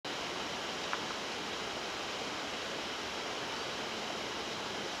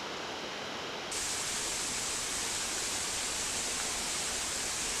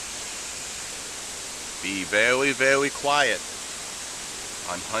Be very, very quiet.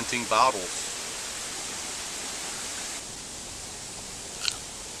 I'm hunting bottles.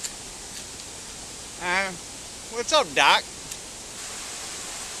 What's up, Doc?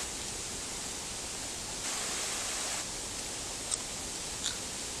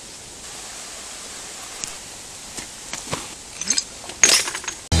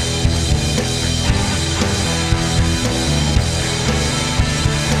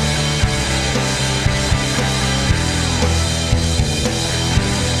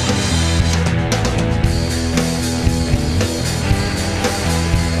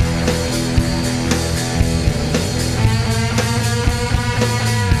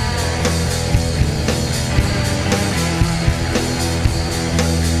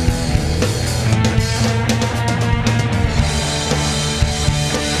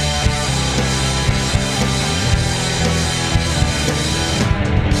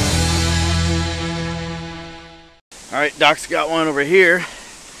 Alright, Doc's got one over here.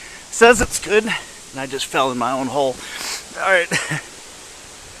 Says it's good, and I just fell in my own hole. Alright.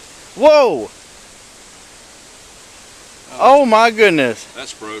 Whoa! Oh my goodness.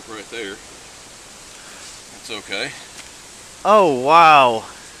 That's broke right there. That's okay. Oh wow.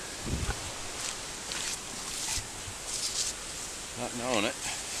 Not knowing it.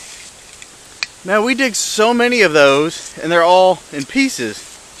 Man, we dig so many of those, and they're all in pieces.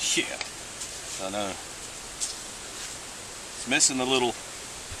 Yeah. I know. It's missing the little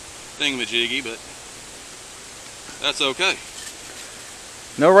thingamajiggy, but that's okay.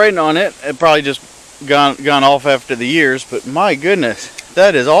 No writing on it. It probably just gone off after the years, but my goodness,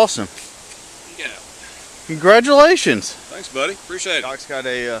 that is awesome. Yeah. Congratulations. Thanks, buddy. Appreciate it. Doc's got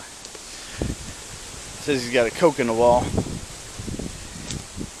a says he's got a Coke in the wall.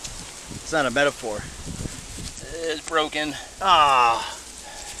 It's not a metaphor. It's broken. Ah.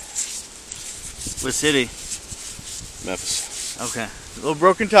 What city? Memphis. Okay. A little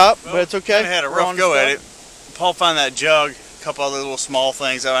broken top, but it's okay. I had a rough go at it. Paul found that jug, a couple other little small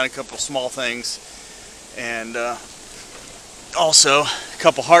things. I found a couple small things. And also a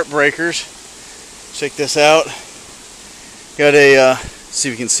couple heartbreakers. Check this out. Got a, see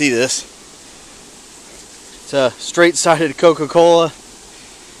if you can see this. It's a straight-sided Coca-Cola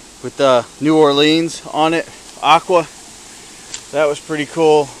with New Orleans on it. Aqua. That was pretty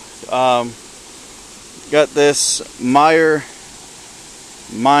cool. Got this Mine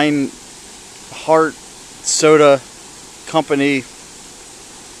Heart Soda Company,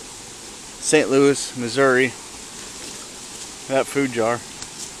 St. Louis, Missouri. That food jar.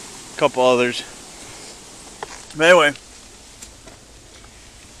 A couple others. But anyway,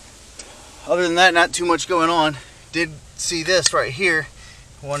 other than that, not too much going on. Did see this right here.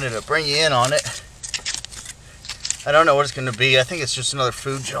 Wanted to bring you in on it. I don't know what it's going to be. I think it's just another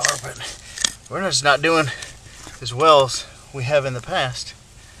food jar, but we're just not doing as well as we have in the past.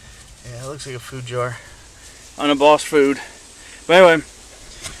 Yeah, it looks like a food jar. Unbossed food. But anyway,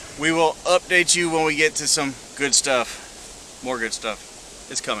 we will update you when we get to some good stuff. More good stuff.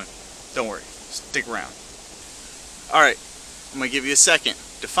 It's coming. Don't worry. Stick around. Alright, I'm going to give you a second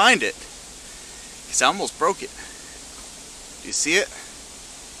to find it, because I almost broke it. Do you see it?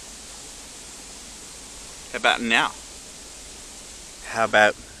 How about now? How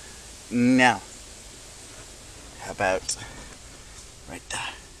about now? How about right there?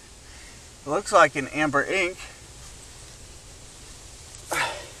 It looks like an amber ink.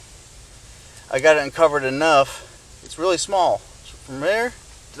 I got it uncovered enough. It's really small. From there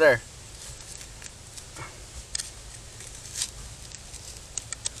to there.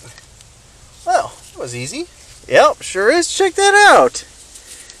 Well, that was easy. Yep, sure is. Check that out.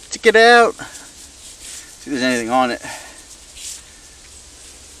 Check it out. See if there's anything on it.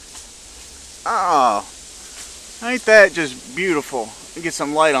 Oh, ain't that just beautiful? Let me get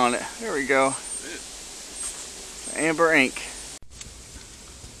some light on it. There we go. Amber ink.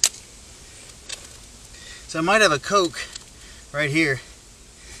 So I might have a Coke right here.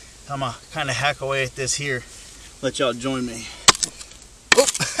 I'm gonna kind of hack away at this here. Let y'all join me. Oh,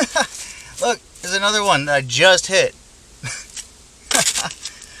 look, there's another one that I just hit.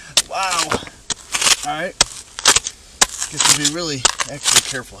 Wow. All right. Guess we'll be really extra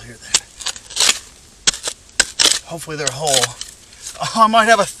careful here then. Hopefully they're whole. Oh, I might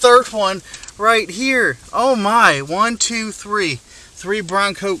have a third one right here. Oh my, 1, 2, 3. 3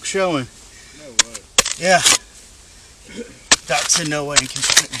 brown Coke showing. No way. Yeah. Doc said no way in case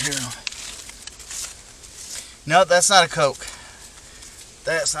you couldn't hear him. No, that's not a Coke.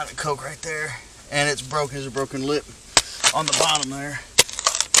 That's not a Coke right there. And it's broken. There's a broken lip on the bottom there.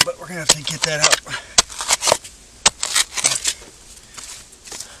 But we're going to have to get that out.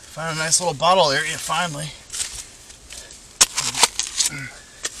 Found a nice little bottle area finally.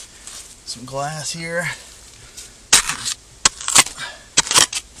 Some glass here.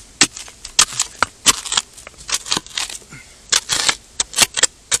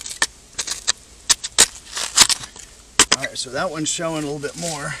 Alright, so that one's showing a little bit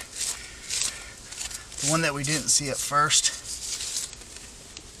more. The one that we didn't see at first.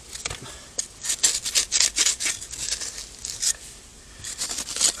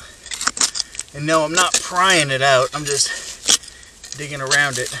 And no, I'm not prying it out. I'm just digging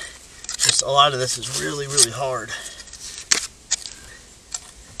around it. Just a lot of this is really, really hard.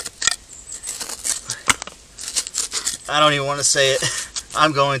 I don't even want to say it.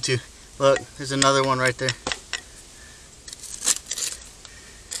 I'm going to. Look, there's another one right there.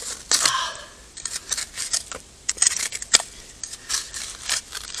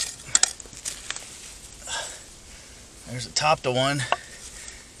 There's the top to one.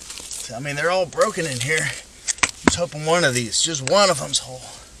 I mean, they're all broken in here. I'm just hoping one of these, just one of them's whole.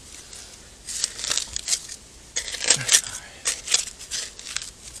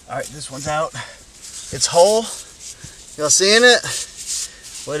 Alright, this one's out. It's whole. Y'all seeing it?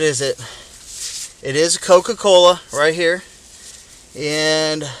 What is it? It is Coca-Cola right here.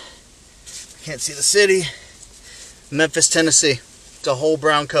 And I can't see the city. Memphis, Tennessee. It's a whole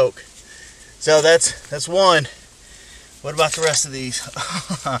brown Coke. So that's one. What about the rest of these?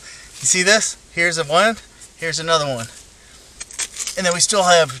 You see this? Here's a one. Here's another one. And then we still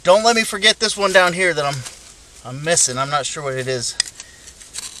have, don't let me forget this one down here that I'm missing. I'm not sure what it is.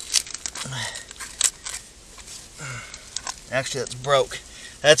 Actually, that's broke.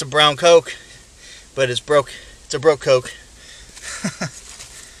 That's a brown Coke, but it's broke. It's a broke Coke.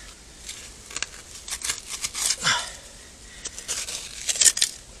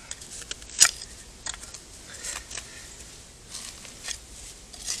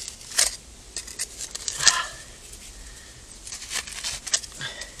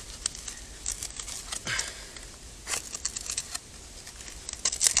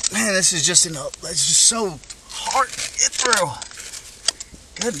 Man, this is just it's just so hard to get through.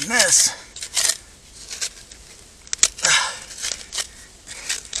 Goodness.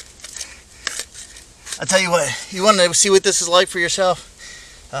 I'll tell you what, you want to see what this is like for yourself?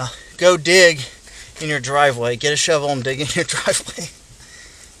 Go dig in your driveway. Get a shovel and dig in your driveway.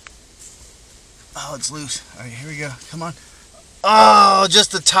 Oh, it's loose. All right, here we go. Come on. Oh,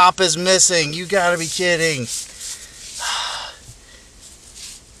 just the top is missing. You gotta be kidding.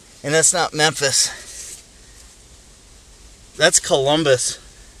 And that's not Memphis. That's Columbus.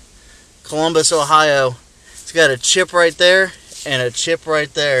 Columbus, Ohio. It's got a chip right there and a chip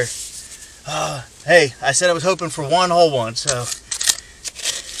right there. Hey, I said I was hoping for one whole one, so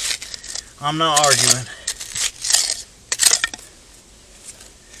I'm not arguing.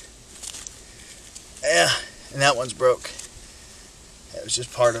 Yeah, and that one's broke. That was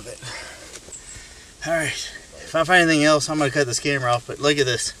just part of it. Alright, if I find anything else, I'm going to cut this camera off, but look at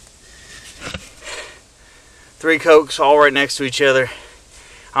this. 3 Cokes all right next to each other.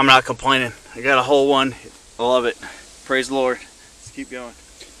 I'm not complaining. I got a whole one. I love it. Praise the Lord. Let's keep going.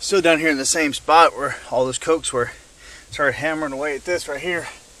 Still down here in the same spot where all those Cokes were. Started hammering away at this right here.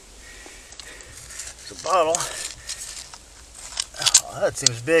 There's a bottle. Oh, that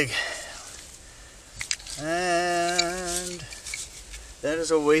seems big. And that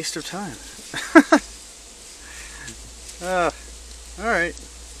is a waste of time. Alright.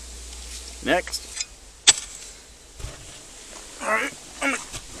 Next. Alright, I'm gonna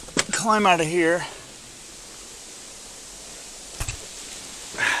climb out of here.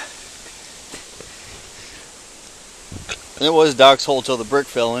 And it was Doc's hole till the brick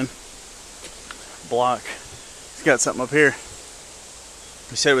fell in. Block. He's got something up here.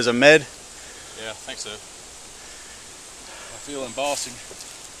 You said it was a med? Yeah, I think so. I feel embossing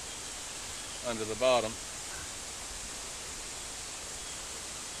under the bottom.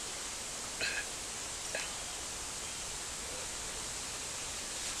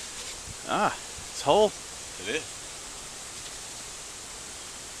 Ah, it's whole. It is.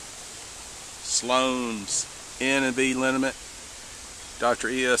 Sloan's N&B Liniment. Dr.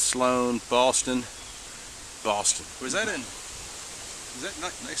 E.S. Sloan, Boston. Boston. Was that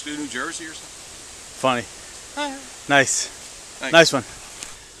next to New Jersey or something? Funny. Nice. Thanks. Nice one.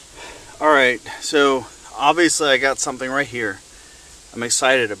 Alright, so obviously I got something right here. I'm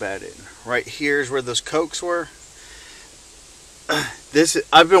excited about it. Right here is where those Cokes were.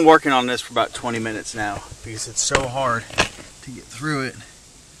 I've been working on this for about 20 minutes now because it's so hard to get through it.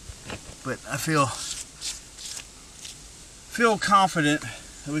 But I feel confident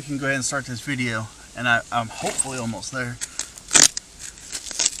that we can go ahead and start this video, and I'm hopefully almost there.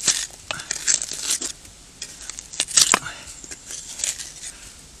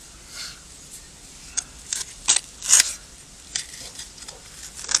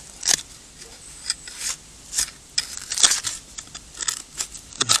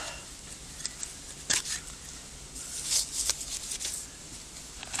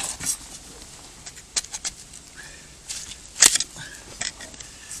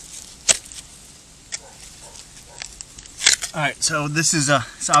 Alright, so this is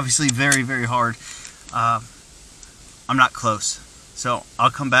it's obviously very, very hard. I'm not close. So I'll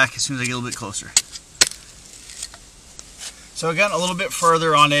come back as soon as I get a little bit closer. So I've gotten a little bit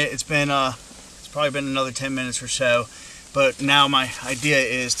further on it. It's probably been another 10 minutes or so. But now my idea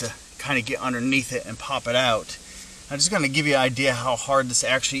is to kind of get underneath it and pop it out. I'm just going to give you an idea how hard this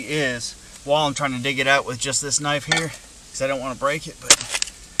actually is while I'm trying to dig it out with just this knife here, because I don't want to break it. But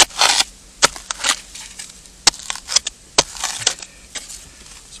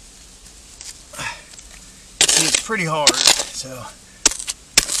see, it's pretty hard. So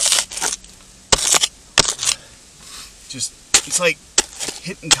just, it's like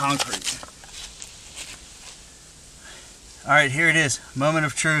hitting concrete. All right, here it is. Moment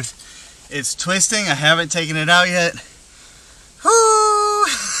of truth. It's twisting. I haven't taken it out yet. Whoo!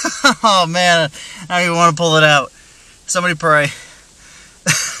 Oh man, I don't even want to pull it out. Somebody pray.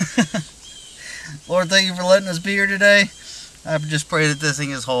 Lord, thank you for letting us be here today. I just pray that this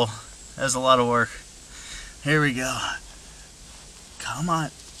thing is whole. That's a lot of work. Here we go. Come on.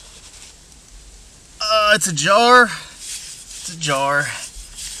 It's a jar. It's a jar.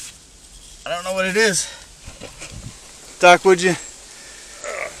 I don't know what it is. Doc, would you?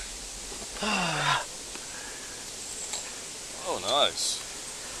 Oh, nice.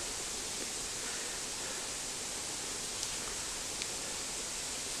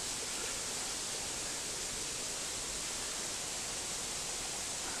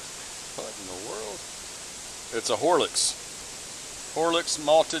 What in the world? It's a Horlicks. Horlicks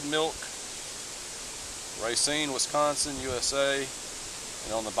malted milk. Racine, Wisconsin, USA.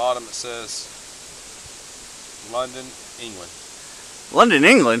 And on the bottom it says London, England. London,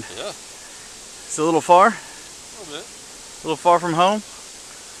 England? Yeah. It's a little far? A little bit. A little far from home?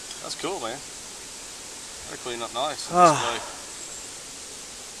 That's cool, man. They're cleaning up nice in Oh. this way.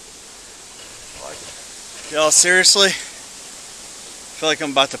 I like it. Y'all, seriously? I feel like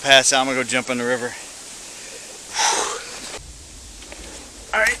I'm about to pass out. I'm gonna go jump in the river.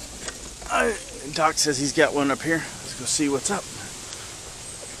 Alright. Doc says he's got one up here. Let's go see what's up.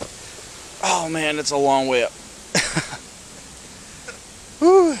 Oh man, it's a long way up.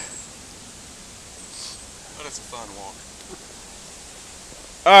 Whew. But it's a fun walk.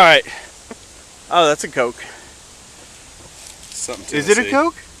 Alright. Oh, that's a Coke. Something Is it a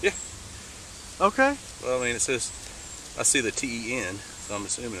Coke? Yeah. Okay. Well, I mean, it says, I see the TEN, so I'm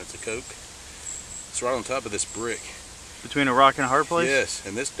assuming it's a Coke. It's right on top of this brick. Between a rock and a hard place? Yes,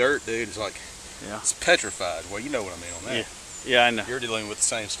 and this dirt, dude, is like, Yeah. it's petrified. Well, you know what I mean on that. Yeah, I know. You're dealing with the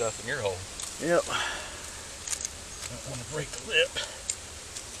same stuff in your hole. Yep. Don't want to break the lip.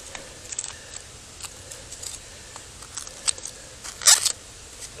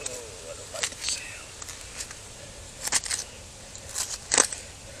 Oh, I don't like the sound.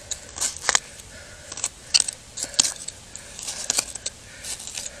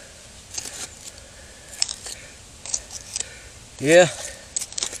 Yeah.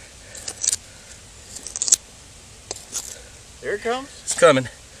 Here it comes. It's coming.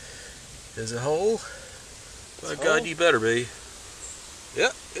 Is it whole? By God, whole. you better be.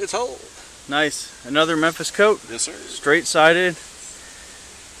 Yep, it's whole. Nice. Another Memphis Coke. Yes, sir. Straight-sided.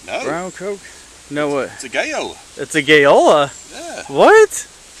 No. Brown Coke. No, what? It's a Gayola. It's a Gayola. Yeah. What?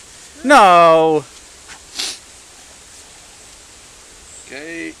 No.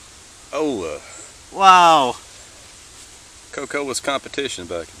 Gayola. Wow. Cocoa was competition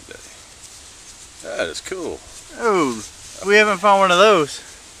back in the day. That is cool. Oh, we haven't found one of those.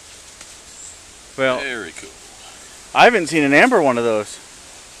 Well, Very cool. I haven't seen an amber one of those.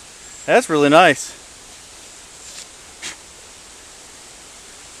 That's really nice.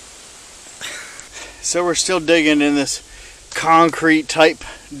 So we're still digging in this concrete type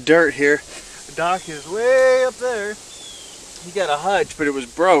dirt here. Doc is way up there. He got a hutch, but it was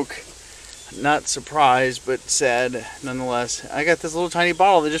broke. Not surprised, but sad nonetheless. I got this little tiny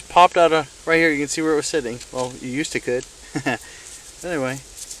bottle that just popped out of right here. You can see where it was sitting. Well, you used to could. Anyway,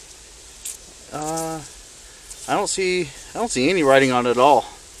 I don't see any writing on it at all.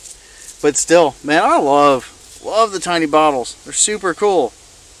 But still, man, I love the tiny bottles. They're super cool.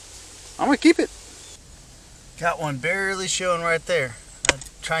 I'm gonna keep it. Got one barely showing right there. I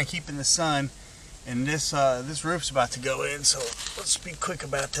try and keep in the sun, and this roof's about to go in. So let's be quick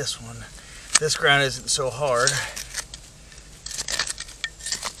about this one. This ground isn't so hard.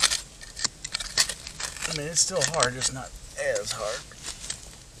 I mean, it's still hard, just not as hard.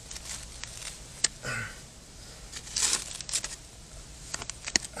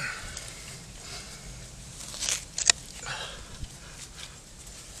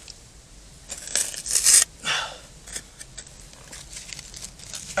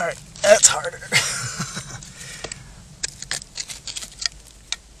 All right, that's harder.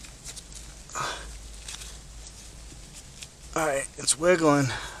 It's wiggling.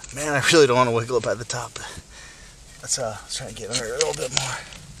 Man, I really don't want to wiggle it by the top. Let's try and get under it a little bit more.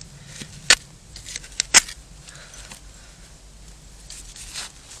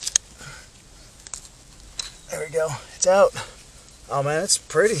 There we go. It's out. Oh man, it's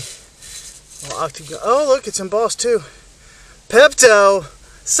pretty. Oh look, it's embossed too. Pepto.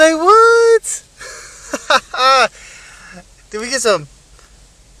 Say what? Did we get some?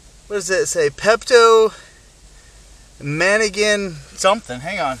 What does it say? Pepto Manigan something.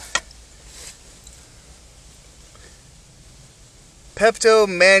 Hang on. Pepto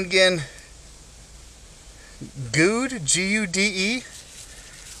Manigan Gude, G-U-D-E.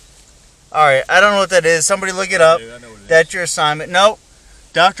 Alright, I don't know what that is. Somebody look it up. That's your assignment. Nope.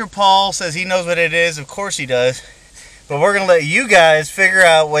 Dr. Paul says he knows what it is. Of course he does. But we're going to let you guys figure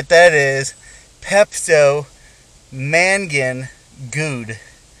out what that is. Pepto Manigan Gude.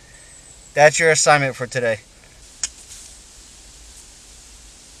 That's your assignment for today.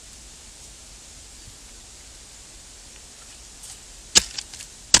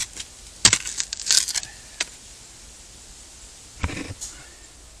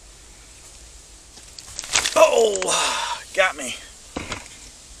 Oh, got me.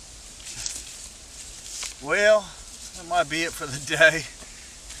 Well, that might be it for the day.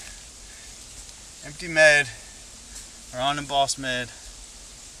 Empty med, or unembossed med.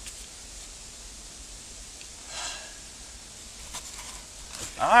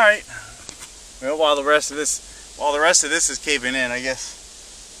 All right. Well, while the rest of this is caving in, I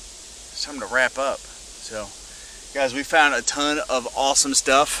guess it's time to wrap up. So, guys, we found a ton of awesome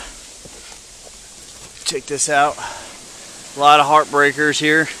stuff. Check this out. A lot of heartbreakers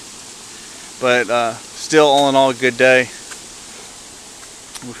here, but still, all in all, a good day.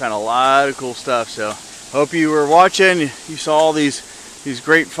 We found a lot of cool stuff. So, hope you were watching. You saw all these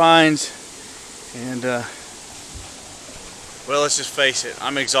great finds, and well, let's just face it.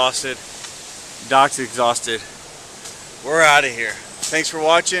 I'm exhausted. Doc's exhausted. We're out of here. Thanks for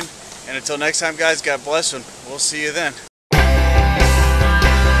watching, and until next time, guys. God bless, and we'll see you then.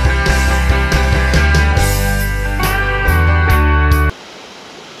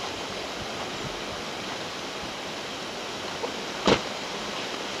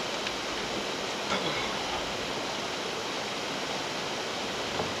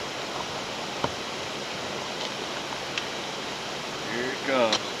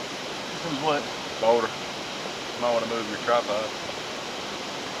 This is what? Boulder. You might want to move your tripod.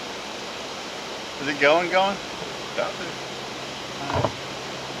 Is it going? About to.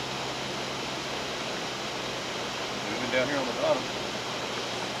 Moving down here on the bottom.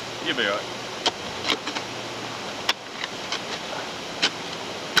 You'll be alright.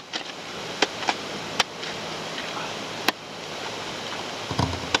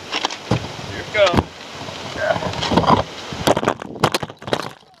 Here it goes.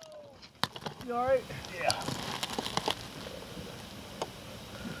 You alright? Yeah.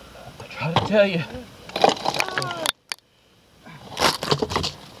 I try to tell you.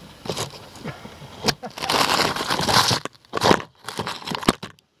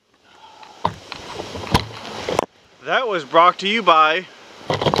 That was brought to you by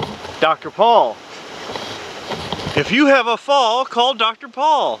Dr. Paul. If you have a fall, call Dr.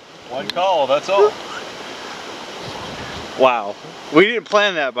 Paul. One call, that's all. Wow. We didn't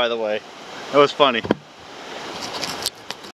plan that, by the way. That was funny.